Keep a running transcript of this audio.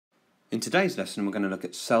In today's lesson, we're going to look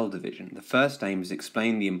at cell division. The first aim is to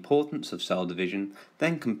explain the importance of cell division,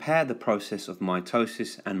 then compare the process of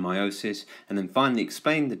mitosis and meiosis, and then finally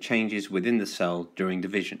explain the changes within the cell during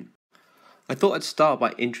division. I thought I'd start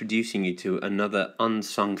by introducing you to another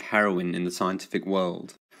unsung heroine in the scientific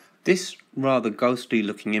world. This rather ghostly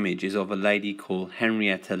looking image is of a lady called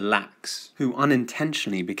Henrietta Lacks, who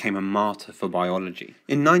unintentionally became a martyr for biology.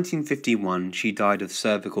 In 1951, she died of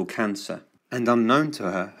cervical cancer. And unknown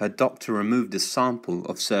to her, her doctor removed a sample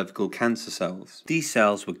of cervical cancer cells. These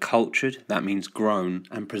cells were cultured, that means grown,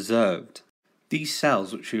 and preserved. These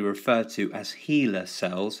cells, which we refer to as HeLa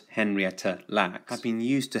cells, Henrietta Lacks, have been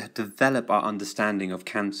used to develop our understanding of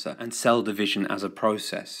cancer and cell division as a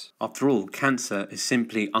process. After all, cancer is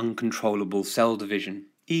simply uncontrollable cell division.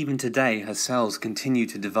 Even today, her cells continue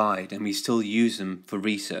to divide and we still use them for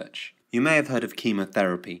research. You may have heard of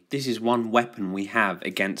chemotherapy. This is one weapon we have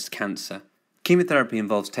against cancer. Chemotherapy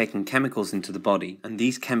involves taking chemicals into the body, and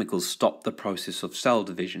these chemicals stop the process of cell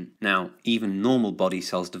division. Now, even normal body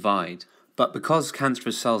cells divide, but because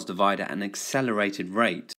cancerous cells divide at an accelerated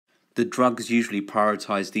rate, the drugs usually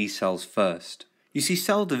prioritize these cells first. You see,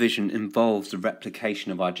 cell division involves the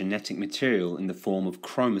replication of our genetic material in the form of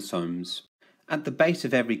chromosomes. At the base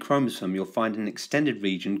of every chromosome, you'll find an extended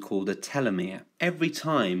region called a telomere. Every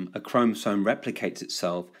time a chromosome replicates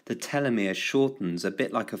itself, the telomere shortens a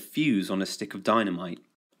bit like a fuse on a stick of dynamite.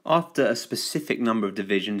 After a specific number of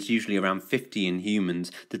divisions, usually around 50 in humans,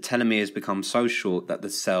 the telomeres become so short that the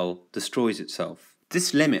cell destroys itself.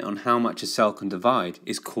 This limit on how much a cell can divide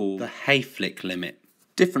is called the Hayflick limit.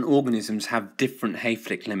 Different organisms have different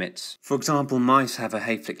Hayflick limits. For example, mice have a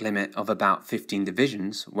Hayflick limit of about 15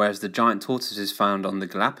 divisions, whereas the giant tortoises found on the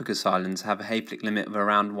Galapagos Islands have a Hayflick limit of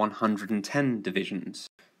around 110 divisions.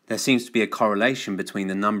 There seems to be a correlation between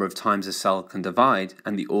the number of times a cell can divide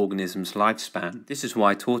and the organism's lifespan. This is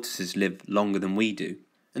why tortoises live longer than we do.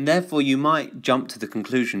 And therefore you might jump to the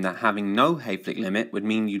conclusion that having no Hayflick limit would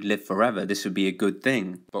mean you'd live forever. This would be a good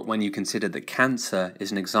thing. But when you consider that cancer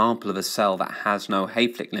is an example of a cell that has no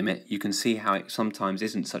Hayflick limit, you can see how it sometimes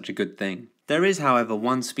isn't such a good thing. There is, however,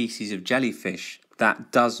 one species of jellyfish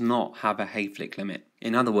that does not have a Hayflick limit.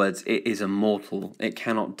 In other words, it is immortal. It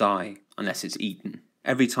cannot die unless it's eaten.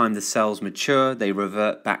 Every time the cells mature, they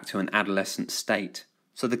revert back to an adolescent state.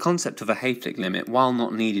 So the concept of a Hayflick limit, while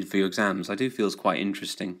not needed for your exams, I do feel is quite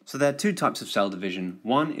interesting. So there are two types of cell division.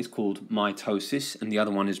 One is called mitosis and the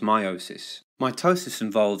other one is meiosis. Mitosis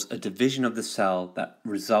involves a division of the cell that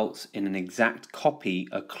results in an exact copy,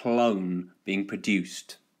 a clone, being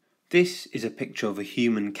produced. This is a picture of a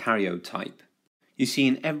human karyotype. You see,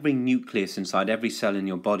 in every nucleus inside every cell in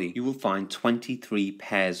your body, you will find 23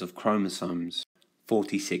 pairs of chromosomes.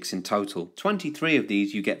 46 in total. 23 of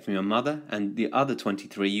these you get from your mother and the other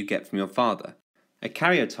 23 you get from your father. A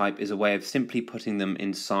karyotype is a way of simply putting them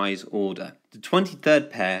in size order. The 23rd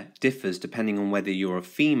pair differs depending on whether you're a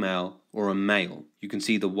female or a male. You can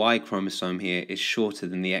see the Y chromosome here is shorter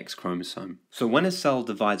than the X chromosome. So when a cell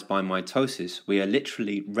divides by mitosis, we are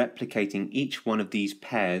literally replicating each one of these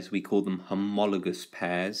pairs, we call them homologous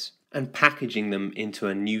pairs, and packaging them into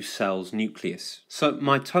a new cell's nucleus. So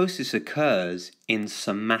mitosis occurs in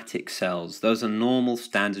somatic cells. Those are normal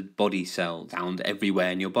standard body cells found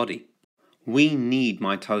everywhere in your body. We need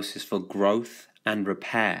mitosis for growth and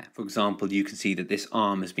repair. For example, you can see that this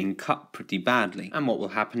arm has been cut pretty badly, and what will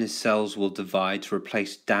happen is cells will divide to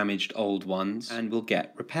replace damaged old ones and we'll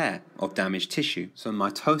get repair of damaged tissue. So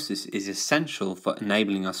mitosis is essential for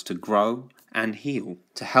enabling us to grow and heal.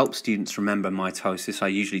 To help students remember mitosis, I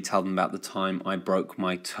usually tell them about the time I broke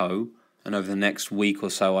my toe, and over the next week or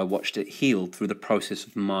so I watched it heal through the process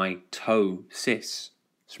of mitosis.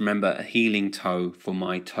 So remember, a healing toe for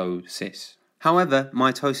mitosis. However,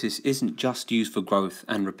 mitosis isn't just used for growth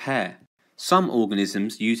and repair. Some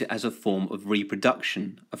organisms use it as a form of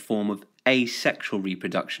reproduction, a form of asexual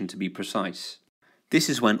reproduction to be precise. This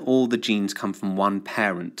is when all the genes come from one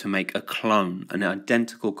parent to make a clone, an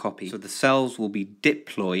identical copy. So the cells will be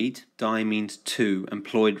diploid, di means two, and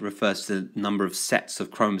ploid refers to the number of sets of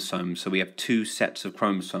chromosomes. So we have two sets of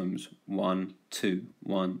chromosomes, 1, 2,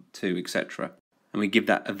 1, 2, etc. And we give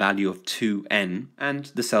that a value of 2n, and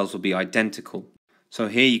the cells will be identical. So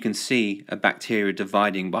here you can see a bacteria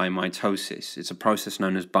dividing by mitosis. It's a process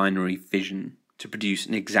known as binary fission, to produce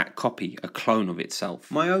an exact copy, a clone of itself.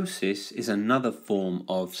 Meiosis is another form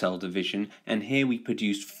of cell division, and here we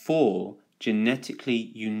produce 4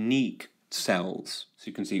 genetically unique cells. So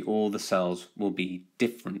you can see all the cells will be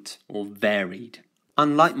different or varied.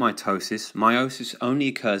 Unlike mitosis, meiosis only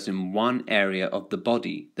occurs in one area of the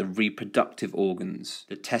body, the reproductive organs,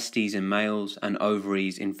 the testes in males and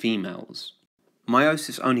ovaries in females.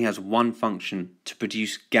 Meiosis only has one function: to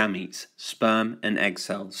produce gametes, sperm and egg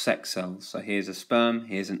cells, sex cells. So here's a sperm,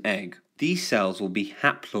 here's an egg. These cells will be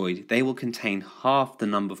haploid. They will contain half the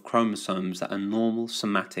number of chromosomes that a normal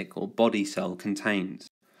somatic or body cell contains.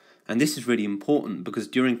 And this is really important because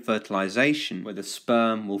during fertilization, where the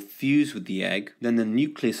sperm will fuse with the egg, then the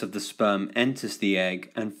nucleus of the sperm enters the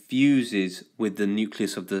egg and fuses with the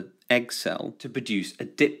nucleus of the egg cell to produce a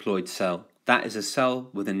diploid cell. That is a cell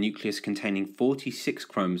with a nucleus containing 46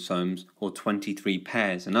 chromosomes or 23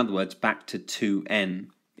 pairs, in other words, back to 2n.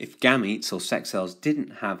 If gametes or sex cells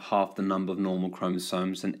didn't have half the number of normal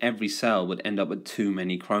chromosomes, then every cell would end up with too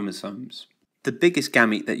many chromosomes. The biggest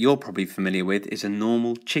gamete that you're probably familiar with is a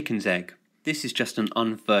normal chicken's egg. This is just an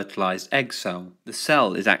unfertilized egg cell. The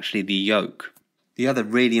cell is actually the yolk. The other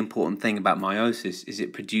really important thing about meiosis is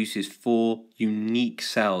it produces 4 unique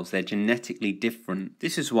cells. They're genetically different.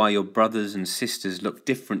 This is why your brothers and sisters look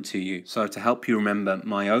different to you. So to help you remember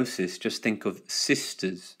meiosis, just think of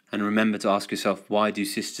sisters. And remember to ask yourself, why do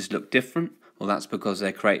sisters look different? Well, that's because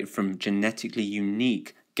they're created from genetically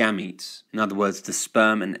unique gametes. In other words, the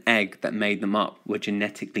sperm and egg that made them up were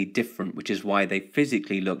genetically different, which is why they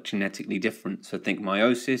physically look genetically different. So think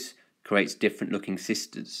meiosis creates different looking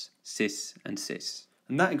sisters, cis and cis.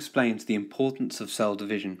 And that explains the importance of cell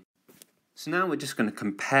division. So now we're just going to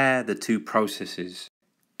compare the two processes.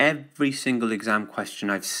 Every single exam question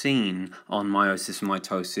I've seen on meiosis and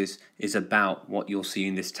mitosis is about what you'll see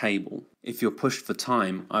in this table. If you're pushed for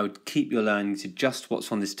time, I would keep your learning to just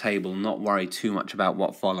what's on this table, not worry too much about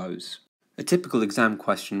what follows. A typical exam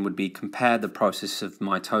question would be compare the process of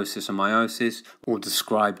mitosis and meiosis, or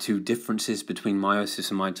describe two differences between meiosis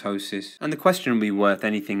and mitosis, and the question will be worth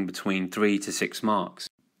anything between 3 to 6 marks.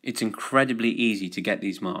 It's incredibly easy to get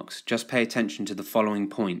these marks, just pay attention to the following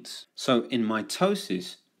points. So in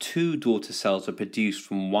mitosis, 2 daughter cells are produced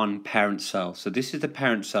from one parent cell. So this is the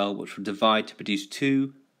parent cell which will divide to produce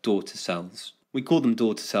 2 daughter cells. We call them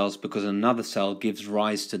daughter cells because another cell gives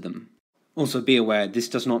rise to them. Also be aware, this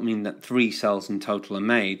does not mean that 3 cells in total are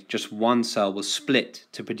made, just one cell was split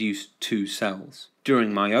to produce 2 cells.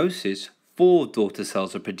 During meiosis, 4 daughter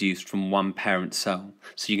cells are produced from one parent cell.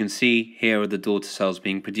 So you can see here are the daughter cells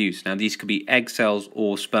being produced. Now these could be egg cells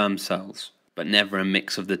or sperm cells, but never a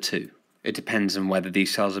mix of the two. It depends on whether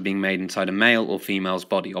these cells are being made inside a male or female's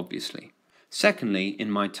body, obviously. Secondly, in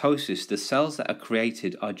mitosis, the cells that are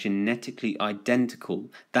created are genetically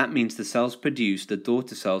identical. That means the cells produced, the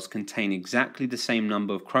daughter cells, contain exactly the same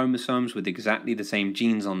number of chromosomes with exactly the same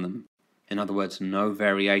genes on them. In other words, no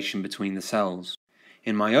variation between the cells.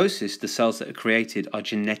 In meiosis, the cells that are created are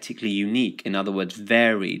genetically unique, in other words,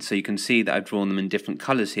 varied. So you can see that I've drawn them in different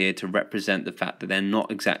colours here to represent the fact that they're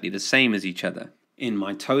not exactly the same as each other. In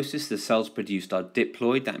mitosis, the cells produced are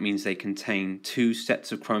diploid. That means they contain 2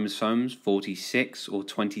 sets of chromosomes, 46 or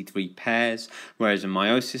 23 pairs, whereas in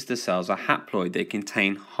meiosis, the cells are haploid. They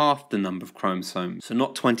contain half the number of chromosomes. So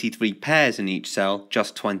not 23 pairs in each cell,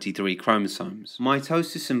 just 23 chromosomes.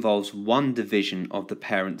 Mitosis involves 1 division of the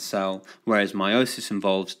parent cell, whereas meiosis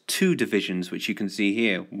involves 2 divisions, which you can see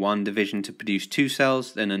here. 1 division to produce 2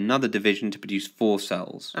 cells, then another division to produce 4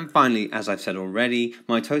 cells. And finally, as I've said already,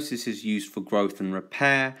 mitosis is used for growth and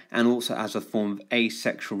repair, and also as a form of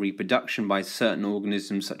asexual reproduction by certain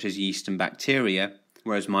organisms such as yeast and bacteria,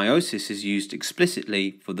 whereas meiosis is used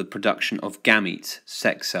explicitly for the production of gametes,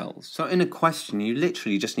 sex cells. So in a question, you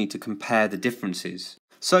literally just need to compare the differences.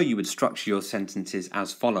 So you would structure your sentences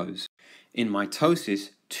as follows. In mitosis,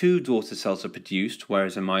 2 daughter cells are produced,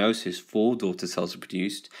 whereas in meiosis, 4 daughter cells are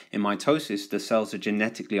produced. In mitosis, the cells are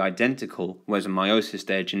genetically identical, whereas in meiosis,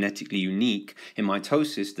 they are genetically unique. In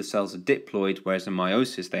mitosis, the cells are diploid, whereas in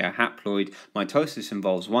meiosis, they are haploid. Mitosis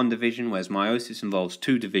involves 1 division, whereas meiosis involves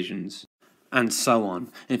 2 divisions. And so on.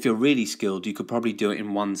 And if you're really skilled, you could probably do it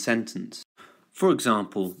in 1 sentence. For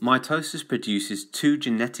example, mitosis produces 2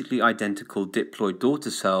 genetically identical diploid daughter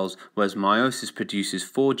cells, whereas meiosis produces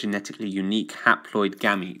 4 genetically unique haploid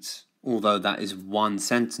gametes. Although that is 1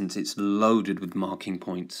 sentence, it's loaded with marking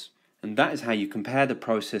points. And that is how you compare the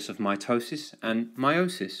process of mitosis and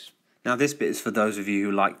meiosis. Now this bit is for those of you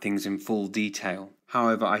who like things in full detail.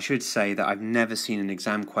 However, I should say that I've never seen an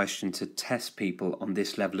exam question to test people on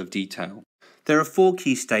this level of detail. There are 4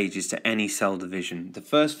 key stages to any cell division. The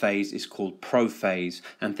first phase is called prophase,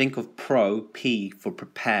 and think of P for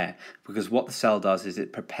prepare, because what the cell does is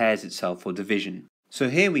it prepares itself for division. So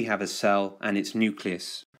here we have a cell and its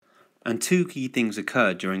nucleus. And 2 key things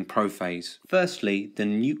occur during prophase. Firstly, the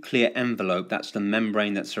nuclear envelope, that's the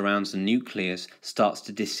membrane that surrounds the nucleus, starts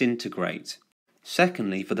to disintegrate.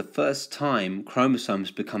 Secondly, for the first time, chromosomes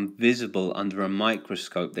become visible under a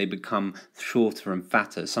microscope. They become shorter and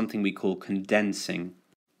fatter, something we call condensing.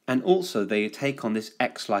 And also they take on this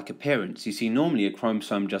X-like appearance. You see, normally a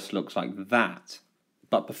chromosome just looks like that.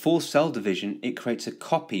 But before cell division, it creates a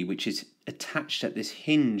copy which is attached at this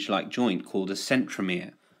hinge-like joint called a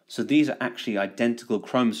centromere. So these are actually identical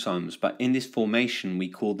chromosomes, but in this formation we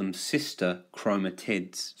call them sister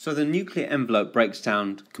chromatids. So the nuclear envelope breaks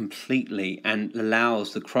down completely and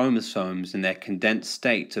allows the chromosomes in their condensed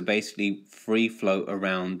state to basically free float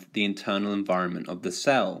around the internal environment of the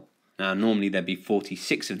cell. Now normally there'd be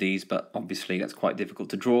 46 of these, but obviously that's quite difficult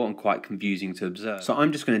to draw and quite confusing to observe. So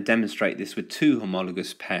I'm just going to demonstrate this with two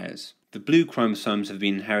homologous pairs. The blue chromosomes have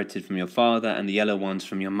been inherited from your father and the yellow ones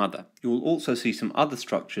from your mother. You will also see some other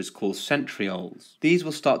structures called centrioles. These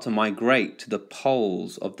will start to migrate to the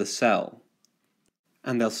poles of the cell,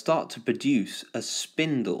 and they'll start to produce a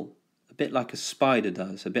spindle, a bit like a spider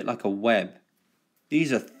does, a bit like a web.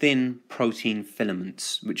 These are thin protein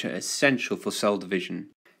filaments which are essential for cell division.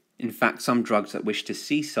 In fact, some drugs that wish to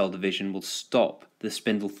see cell division will stop the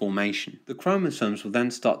spindle formation. The chromosomes will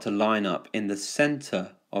then start to line up in the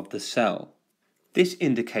center of the cell. This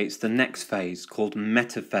indicates the next phase called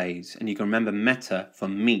metaphase, and you can remember meta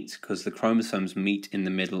from meet because the chromosomes meet in the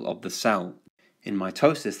middle of the cell. In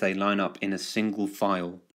mitosis they line up in a single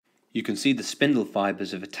file. You can see the spindle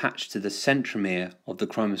fibers have attached to the centromere of the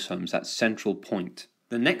chromosomes, that central point.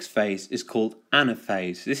 The next phase is called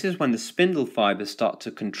anaphase. This is when the spindle fibers start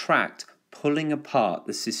to contract, pulling apart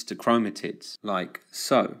the sister chromatids, like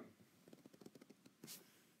so.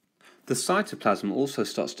 The cytoplasm also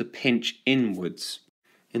starts to pinch inwards.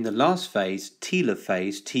 In the last phase,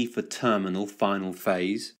 telophase, T for terminal, final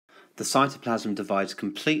phase, the cytoplasm divides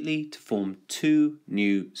completely to form two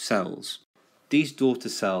new cells. These daughter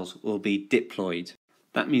cells will be diploid.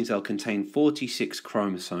 That means they'll contain 46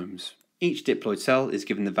 chromosomes. Each diploid cell is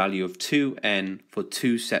given the value of 2n for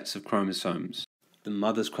two sets of chromosomes. The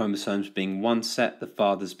mother's chromosomes being one set, the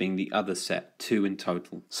father's being the other set, two in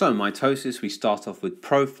total. So in mitosis we start off with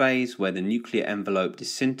prophase, where the nuclear envelope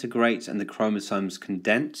disintegrates and the chromosomes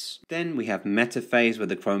condense. Then we have metaphase, where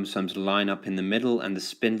the chromosomes line up in the middle and the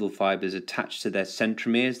spindle fibers attach to their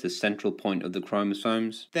centromeres, the central point of the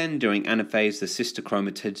chromosomes. Then during anaphase the sister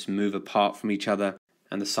chromatids move apart from each other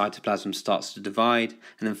and the cytoplasm starts to divide,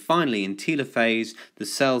 and then finally in telophase the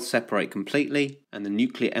cells separate completely and the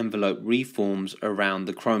nuclear envelope reforms around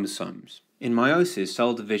the chromosomes. In meiosis,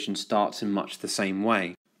 cell division starts in much the same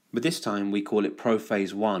way, but this time we call it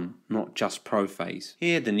prophase 1, not just prophase.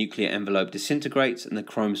 Here the nuclear envelope disintegrates and the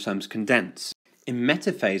chromosomes condense. In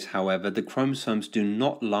metaphase, however, the chromosomes do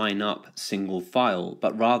not line up single file,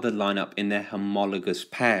 but rather line up in their homologous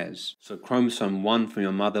pairs. So chromosome 1 from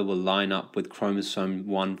your mother will line up with chromosome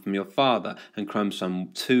 1 from your father, and chromosome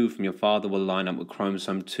 2 from your father will line up with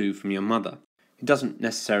chromosome 2 from your mother. It doesn't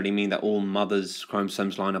necessarily mean that all mothers'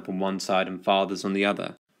 chromosomes line up on one side and fathers on the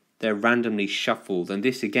other. They're randomly shuffled, and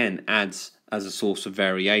this again adds as a source of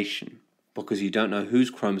variation, because you don't know whose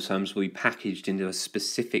chromosomes will be packaged into a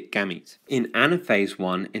specific gamete. In anaphase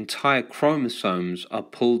 1, entire chromosomes are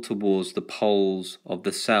pulled towards the poles of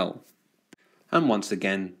the cell. And once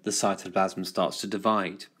again, the cytoplasm starts to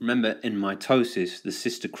divide. Remember, in mitosis, the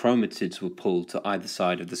sister chromatids were pulled to either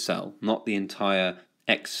side of the cell, not the entire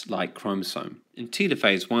X-like chromosome. In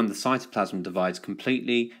telophase 1, the cytoplasm divides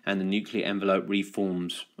completely and the nuclear envelope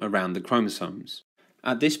reforms around the chromosomes.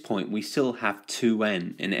 At this point, we still have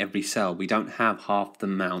 2n in every cell. We don't have half the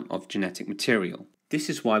amount of genetic material. This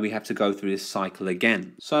is why we have to go through this cycle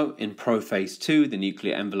again. So in prophase 2, the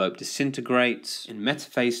nuclear envelope disintegrates. In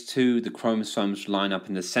metaphase 2, the chromosomes line up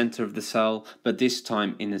in the center of the cell, but this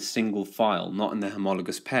time in a single file, not in their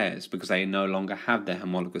homologous pairs, because they no longer have their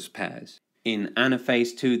homologous pairs. In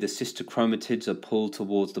anaphase 2, the sister chromatids are pulled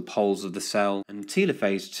towards the poles of the cell, and in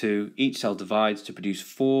telophase 2, each cell divides to produce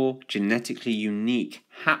 4 genetically unique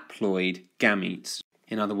haploid gametes.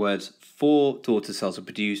 In other words, 4 daughter cells are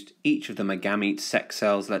produced, each of them are gamete sex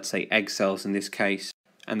cells, let's say egg cells in this case,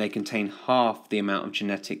 and they contain half the amount of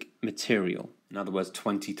genetic material. In other words,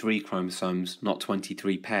 23 chromosomes, not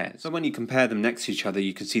 23 pairs. So when you compare them next to each other,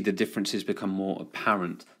 you can see the differences become more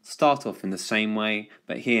apparent. Start off in the same way,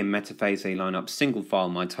 but here in metaphase they line up single file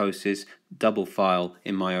mitosis, double file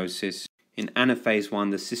in meiosis. In anaphase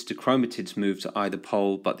 1, the sister chromatids move to either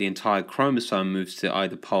pole, but the entire chromosome moves to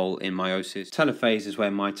either pole in meiosis. Telophase is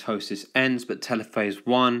where mitosis ends, but telophase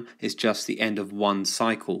 1 is just the end of one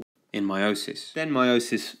cycle in meiosis. Then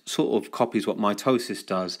meiosis sort of copies what mitosis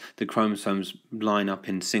does. The chromosomes line up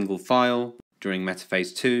in single file during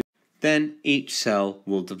metaphase 2. Then each cell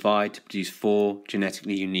will divide to produce 4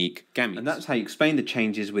 genetically unique gametes. And that's how you explain the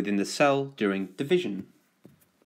changes within the cell during division.